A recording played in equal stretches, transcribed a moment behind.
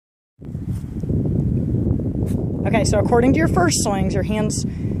Okay, so according to your first swings, your hands,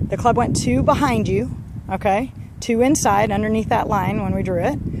 the club went 2 behind you, okay? 2 inside underneath that line when we drew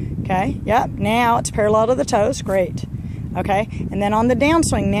it, okay? Yep, now it's parallel to the toes, great. Okay, and then on the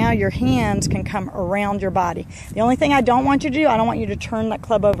downswing, now your hands can come around your body. The only thing I don't want you to do, I don't want you to turn that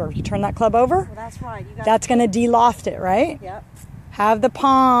club over. If you turn that club over, well, that's right. That's going to de-loft it, right? Yep. Have the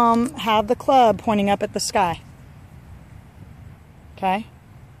palm, have the club pointing up at the sky. Okay?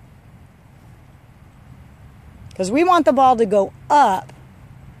 Because we want the ball to go up,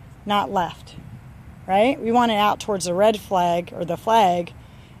 not left, right? We want it out towards the red flag, or the flag,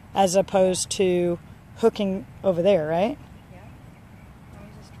 as opposed to hooking over there, right? Yeah. Let me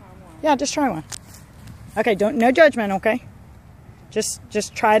just try one. Yeah, just try one. Okay, no judgment, okay? Just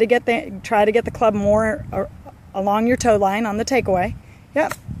try to get the club more along your toe line on the takeaway.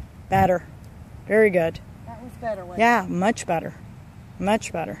 Yep. Better. Very good. That was better, wasn't Yeah, much better.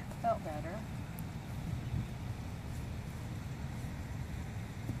 Much better. Felt better.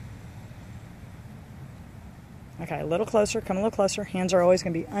 Okay, a little closer, come a little closer. Hands are always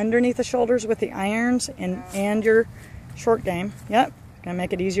going to be underneath the shoulders with the irons and your short game. Yep, going to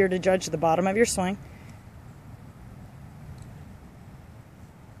make it easier to judge the bottom of your swing.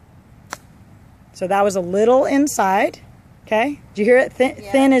 So that was a little inside. Okay, did you hear it?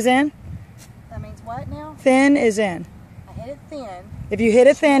 Thin is in. That means what now? Thin is in. I hit it thin. If you hit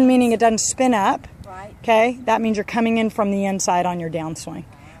it thin, meaning it doesn't spin up, right? Okay, that means you're coming in from the inside on your downswing,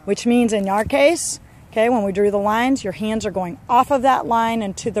 which means in our case, okay, when we drew the lines, your hands are going off of that line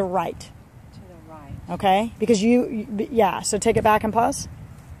and to the right. To the right. Okay? Because yeah, so take it back and pause.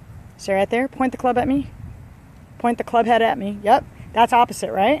 Stay right there. Point the club at me. Point the club head at me. Yep. That's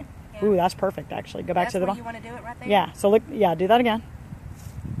opposite, right? Yeah. Ooh, that's perfect, actually. Go back to the ball. You want to do it right there? Yeah, so look, yeah, do that again.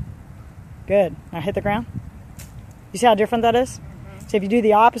 Good. Now hit the ground. You see how different that is? Mm-hmm. So if you do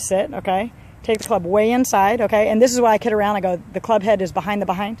the opposite, okay, take the club way inside, okay, and this is why I kid around. I go, the club head is behind the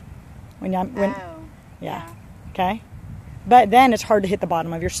behind. Yeah. Okay. But then it's hard to hit the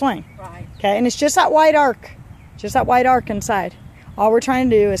bottom of your swing. Right. Okay. And it's just that wide arc. Just that wide arc inside. All we're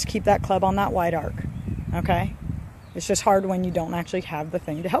trying to do is keep that club on that wide arc. Okay. It's just hard when you don't actually have the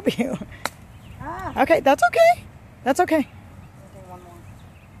thing to help you. Ah. Okay. That's okay. That's okay. I'll do one more.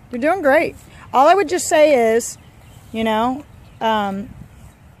 You're doing great. All I would just say is,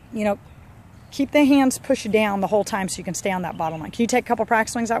 keep the hands pushed down the whole time so you can stay on that bottom line. Can you take a couple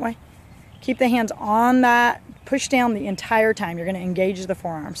practice swings that way? Keep the hands on that, push down the entire time. You're going to engage the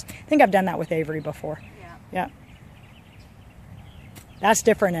forearms. I think I've done that with Avery before. Yeah. That's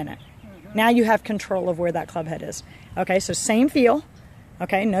different in it. Mm-hmm. Now you have control of where that club head is. Okay, so same feel.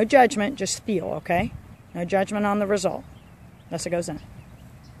 Okay, no judgment, just feel, okay? No judgment on the result. Unless it goes in.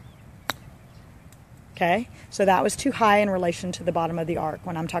 Okay, so that was too high in relation to the bottom of the arc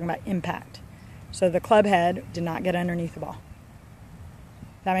when I'm talking about impact. So the club head did not get underneath the ball.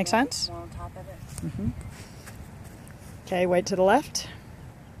 That make sense? More on top of it. Mm-hmm. Okay, weight to the left.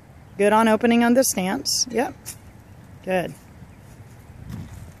 Good on opening on the stance. Yep. Good.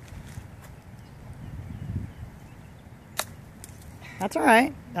 That's all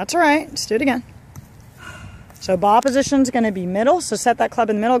right. That's all right. Let's do it again. So ball position is going to be middle. So set that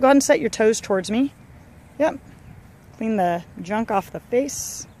club in the middle. Go ahead and set your toes towards me. Yep. Clean the junk off the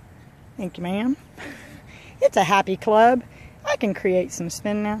face. Thank you, ma'am. It's a happy club. I can create some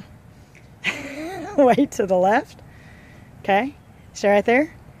spin now. Way to the left. Okay. Stay right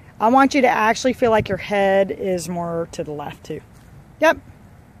there. I want you to actually feel like your head is more to the left too. Yep.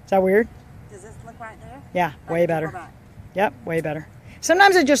 Is that weird? Does this look right there? Yeah, way better. Yep, way better.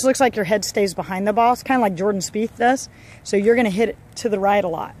 Sometimes it just looks like your head stays behind the ball. It's kind of like Jordan Spieth does. So you're going to hit it to the right a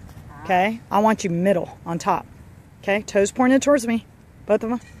lot. Okay. I want you middle on top. Okay. Toes pointed towards me. Both of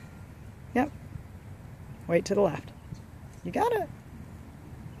them. Yep. Weight to the left. You got it.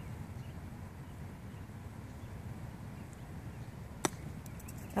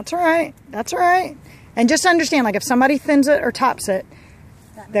 That's all right. That's all right. And just understand, like if somebody thins it or tops it,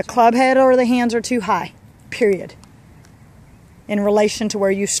 the club head or the hands are too high, period, in relation to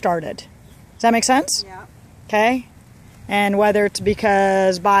where you started. Does that make sense? Yeah. Okay. And whether it's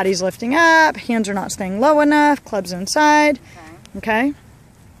because body's lifting up, hands are not staying low enough, club's inside. Okay.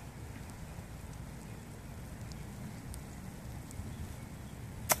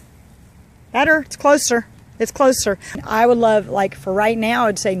 Better. It's closer. It's closer. I would love, like for right now,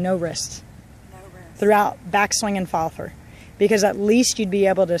 I'd say no wrist. No wrist. Throughout backswing and follow through. Because at least you'd be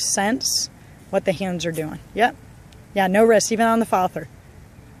able to sense what the hands are doing. Yep. Yeah, no wrist, even on the follow through.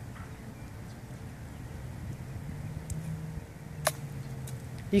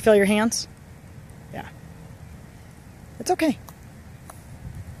 Do you feel your hands? Yeah. It's okay.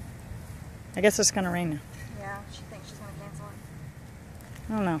 I guess it's going to rain now. Yeah, she thinks she's going to cancel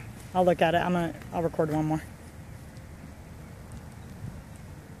it. I don't know. I'll look at it. I'll record one more.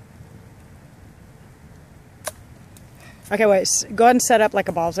 Okay, wait. Go ahead and set up like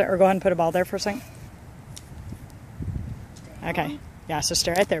a ball there, or go ahead and put a ball there for a second. Okay. Yeah, so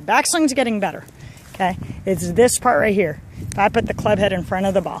stay right there. Backswing's getting better. Okay. It's this part right here. If I put the club head in front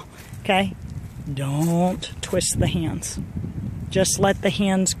of the ball, okay, don't twist the hands. Just let the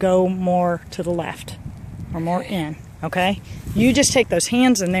hands go more to the left or more in, okay? You just take those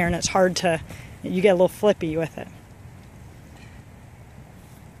hands in there and it's hard to, you get a little flippy with it.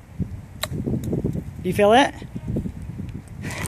 You feel it?